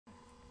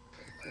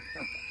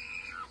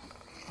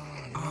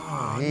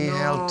Oh, he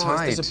held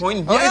tight. It's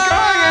disappointing. Oh,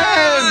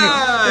 Yes!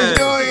 he's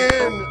going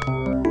in! He's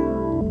going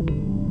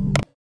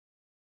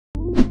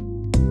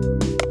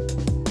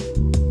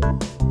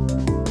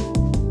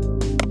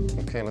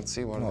in! Okay, let's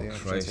see what are the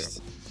options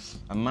here.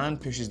 A man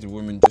pushes the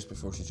woman just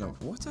before she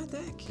jumps. What a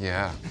dick.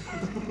 Yeah.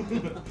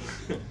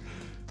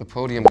 The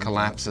podium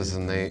collapses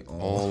and they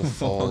all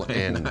fall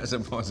in. That's a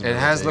possibility. It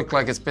has looked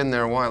like it's been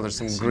there a while. There's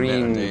some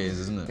green days,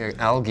 isn't it?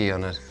 algae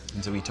on it.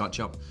 Until we touch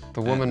up.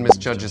 The woman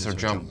misjudges her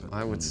jump.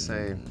 I would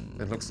say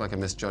it looks like a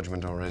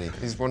misjudgment already.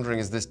 He's wondering,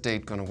 is this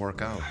date going to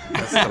work out?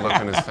 That's the look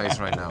on his face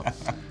right now.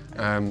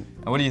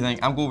 What do you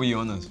think? I'll go with you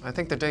on this. I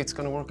think the date's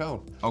going to work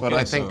out. Okay, but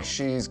I think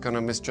she's going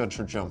to misjudge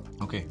her jump.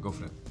 Okay, go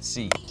for it.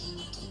 C.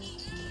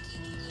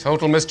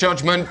 Total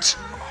misjudgment.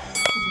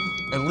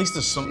 At least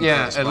there's something.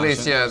 Yeah, at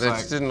least, yeah. It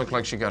Like... didn't look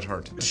like she got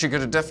hurt. She could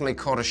have definitely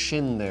caught a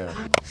shin there.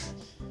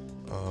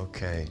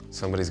 Okay,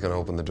 somebody's going to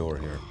open the door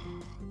here.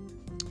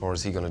 Or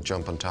is he going to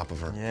jump on top of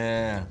her?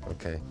 Yeah.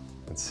 Okay,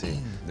 let's see.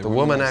 The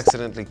woman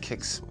accidentally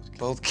kicks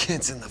both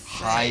kids in the face.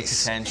 High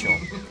potential.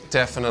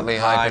 Definitely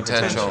high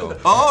potential.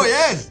 Oh,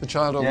 yes! The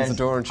child opens the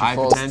door and she high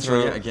falls potential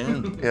through. Yet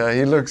again. Yeah,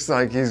 he looks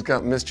like he's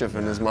got mischief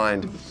in his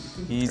mind.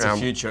 He's a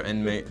future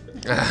inmate.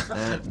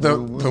 The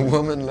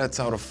woman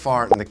lets out a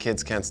fart and the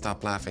kids can't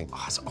stop laughing.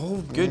 Oh, it's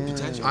all good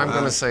potential. I'm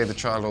going to say the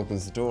child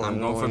opens the door. I'm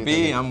going for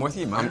B. I'm with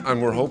you, man.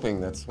 And we're hoping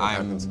that's what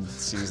happens. I'm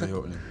seriously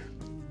hoping.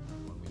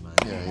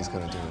 Yeah, he's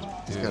going to do it.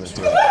 He's going to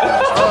do it.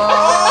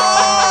 Oh!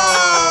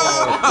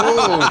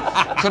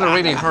 Could have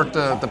really hurt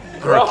her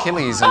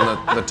Achilles in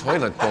the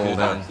toilet bowl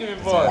then. Really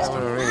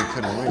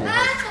could have really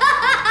hurt.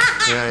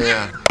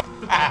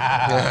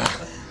 Yeah.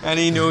 And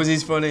he knows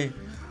he's funny.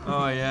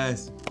 Oh,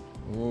 yes.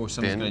 Oh,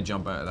 somebody's going to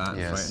jump out of that.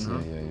 Yes.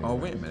 Yeah. Oh,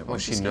 wait a minute. Oh,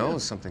 she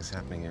knows something's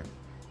happening here.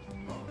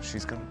 Oh,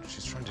 she's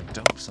trying to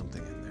dump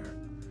something in there.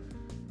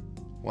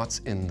 What's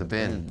in the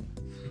bin?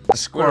 A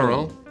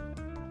squirrel.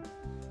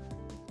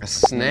 A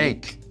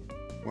snake.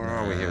 Where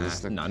are we here? This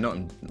is no, not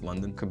in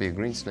London. Could be a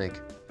green snake.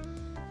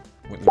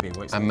 Wouldn't it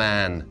be? A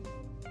man.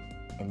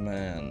 A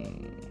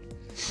man.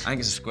 I think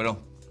it's a squirrel.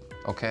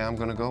 Okay, I'm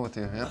gonna go with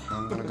you. Yeah,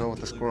 I'm gonna go with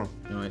the squirrel.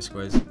 All right,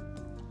 Squiz.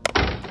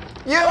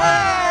 Yay!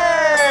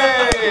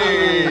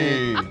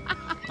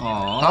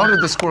 How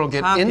did the squirrel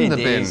get in the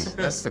bin? days.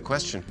 That's the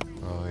question.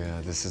 Oh yeah,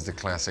 this is the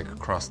classic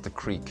across the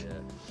creek.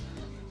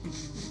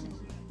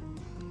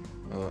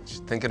 Oh, she's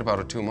thinking about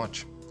it too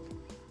much.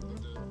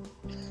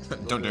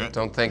 Don't do it.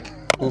 Don't think.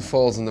 Who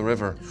falls in the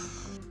river?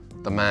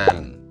 The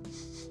man.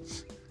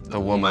 The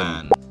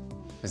woman.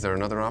 Is there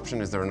another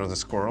option? Is there another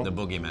squirrel? The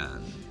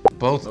boogeyman.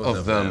 Both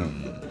of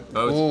them.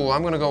 Both. Oh,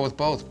 I'm going to go with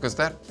both because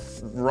that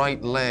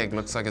right leg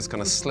looks like it's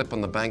going to slip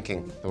on the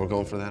banking. So we're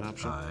going for that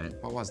option. Right.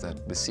 What was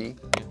that? The C?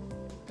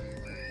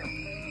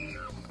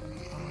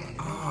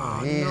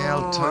 Oh, he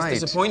held tight.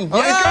 It's disappointing.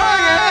 Oh, he's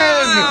going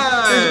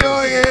in! He's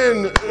going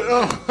in!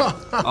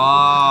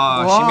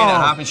 Oh, she made it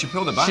happen. She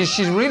pulled it back.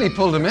 She really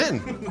pulled him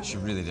in. She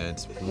really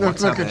did.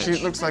 Look at she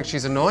looks like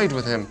she's annoyed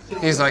with him.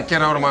 He's like,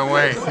 get out of my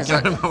way.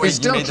 He's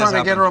still trying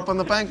to get her up on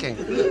the banking.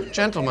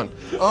 Gentlemen.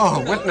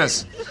 Oh,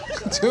 witness.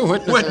 Two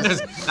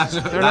witnesses.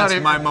 That's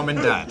my mum and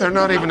dad. They're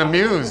not even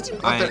amused.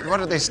 What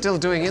are they still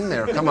doing in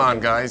there? Come on,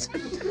 guys.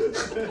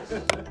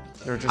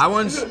 I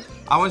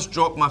once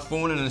dropped my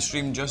phone in a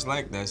stream just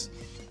like this.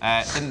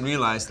 Didn't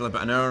realise till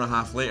about an hour and a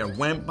half later.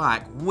 Went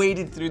back,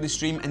 waded through the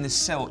stream in the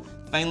silt.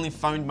 Finally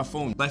found my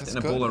phone. Left it in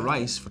a bowl of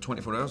rice for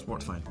 24 hours.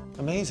 Worked fine.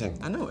 Amazing.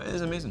 I know, it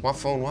is amazing. What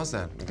phone was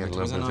that? It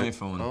was an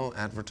iPhone. Oh,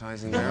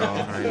 advertising there.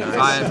 Oh, very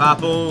nice. If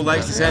Apple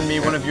likes to send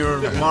me one of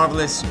your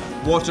marvellous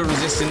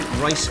water-resistant,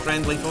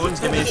 rice-friendly phones,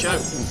 give me a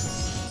shout.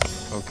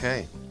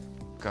 Okay.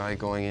 Guy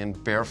going in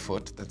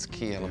barefoot. That's a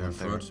key element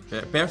there.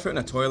 Barefoot in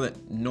a toilet,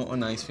 not a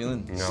nice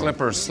feeling.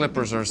 No.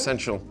 Slippers are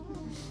essential.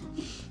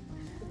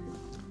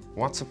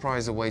 What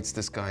surprise awaits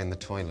this guy in the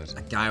toilet?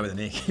 A guy with an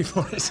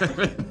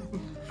AK-47.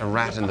 A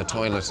rat in the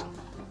toilet.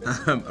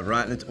 A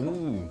rat in the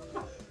ooh.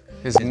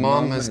 His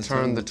mom has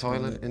turned the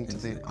toilet into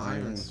the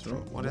Iron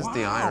Throne. What is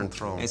the Iron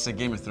Throne? It's a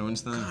Game of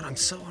Thrones thing. God, I'm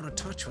so out of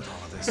touch with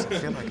all of this. I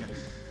feel like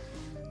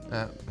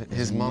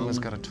his mom has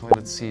got a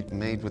toilet seat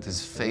made with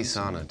his face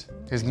on it.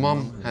 His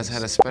mom has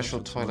had a special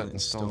toilet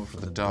installed for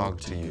the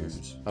dog to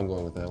use. I'm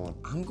going with that one.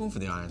 I'm going for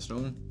the Iron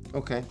Throne.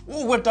 Okay.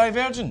 Oh, we're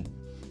diverging.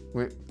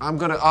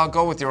 I'll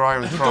go with your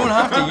Iron Throne. You don't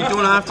have to, you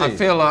don't have to. I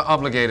feel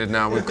obligated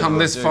now. We've come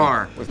this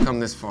far. We've come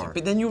this far.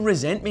 But then you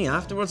resent me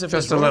afterwards if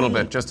just a little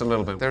bit, just a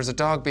little bit. There's a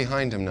dog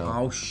behind him now.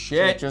 Oh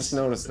shit. Just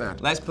noticed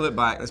that. Let's pull it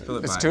back, It's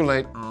too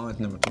late. Oh, it's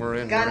never too late. We're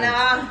in.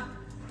 Gonna.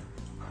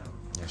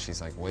 Yeah,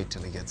 she's like, wait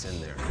till he gets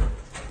in there.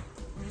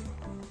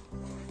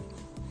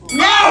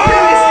 Now who's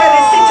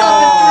gonna sit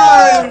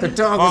on the throne? The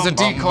dog was a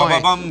decoy.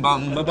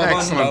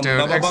 Excellent,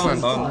 dude,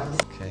 excellent.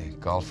 Okay,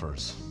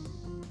 golfers.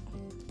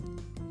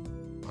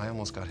 I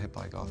almost got hit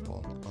by a golf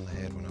ball on the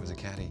head when I was a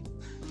caddy.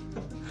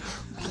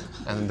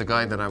 And the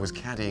guy that I was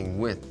caddying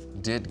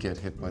with did get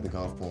hit by the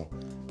golf ball.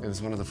 It was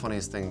one of the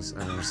funniest things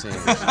I've ever seen.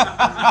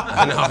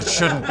 I know, it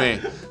shouldn't be.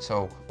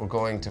 So we're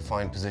going to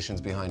find positions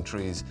behind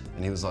trees,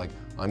 and he was like,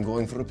 I'm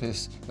going for a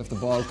piss. If the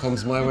ball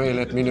comes my way,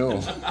 let me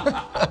know.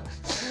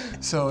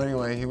 So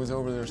anyway, he was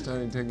over there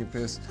standing taking a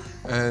piss,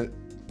 and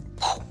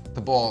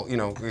the ball, you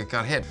know, it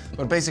got hit.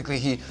 But basically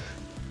he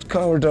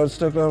cowered down,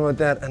 stuck down like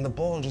that, and the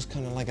ball just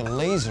kind of like a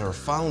laser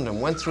found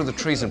him, went through the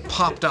trees and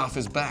popped off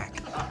his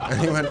back. And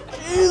he went,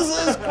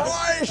 Jesus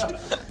Christ!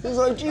 He's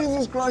like,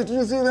 Jesus Christ, did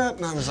you see that?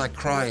 And I was like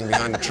crying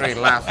behind the tree,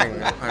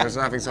 laughing. I was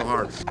laughing so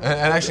hard. And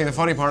actually the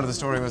funny part of the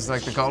story was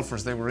like the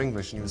golfers, they were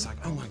English, and he was like,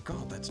 oh my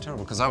God, that's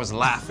terrible, because I was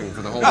laughing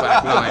for the whole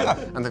back nine.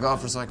 And the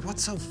golfer's like,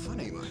 what's so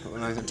funny, Michael?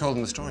 And I told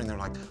him the story, and they're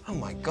like, oh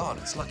my God,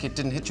 it's lucky it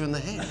didn't hit you in the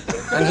head.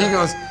 And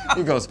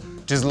he goes,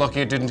 just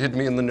lucky it didn't hit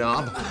me in the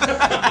knob.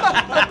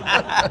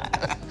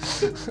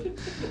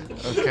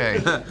 Okay.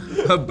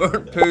 A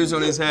bird poos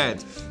on his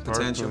head.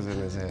 Potential. Bird poos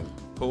in his head.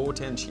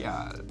 Potential.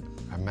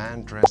 A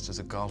man dressed as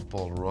a golf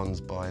ball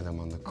runs by them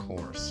on the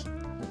course.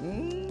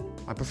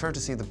 I prefer to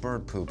see the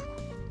bird poop.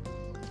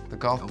 The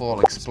golf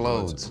ball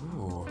explodes.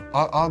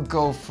 I'll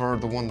go for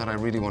the one that I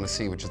really want to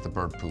see, which is the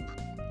bird poop.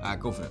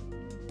 Go for it.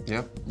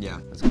 Yep? Yeah.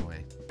 Let's go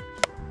away.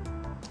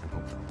 And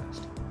hope for the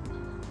best.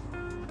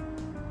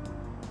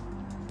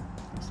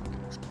 Looks like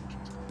an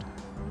explosion's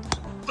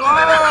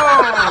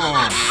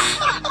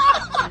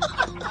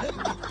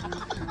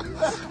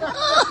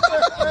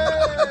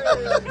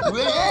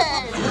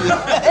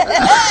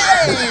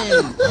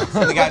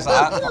And the guy's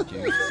like, fuck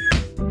you. I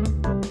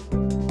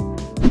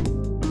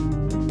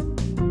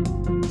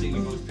think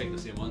we both picked the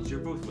same ones.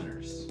 You're both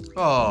winners.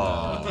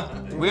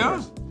 Oh. We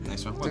are?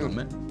 Nice one. Well done,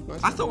 man.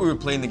 I thought we were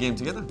playing the game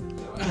together.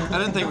 I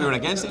didn't think we were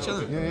against each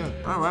other. Yeah.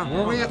 Oh, wow.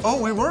 Were we?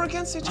 Oh, we were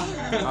against each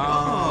other?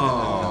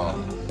 Oh.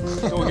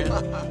 Go again.